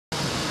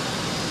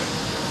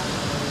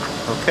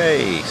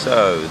Okay,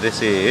 so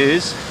this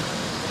is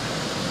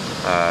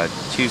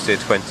Tuesday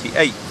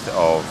 28th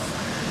of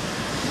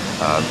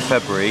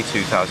February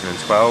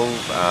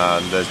 2012,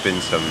 and there's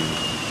been some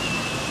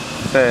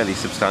fairly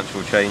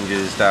substantial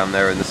changes down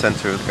there in the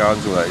centre of the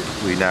gardens, although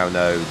we now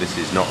know this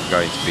is not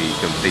going to be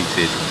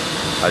completed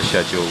as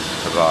scheduled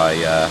by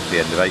the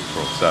end of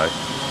April. So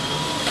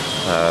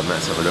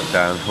let's have a look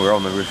down. We're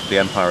on the roof of the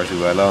Empire as we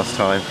were last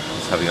time.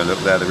 Just having a look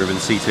there. The ribbon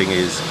seating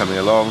is coming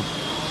along,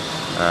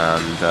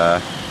 and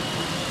the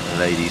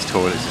ladies'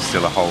 toilets is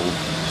still a hole going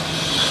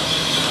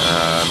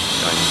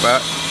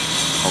back,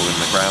 hole in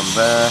the ground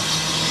there,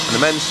 and the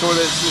men's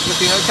toilets is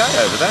looking okay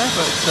over there,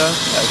 but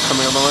yeah, it's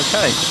coming along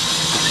okay.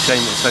 It's a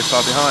shame it's so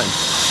far behind.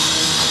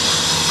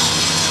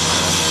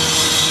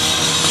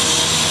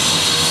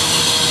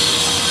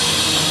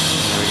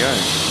 There we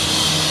go.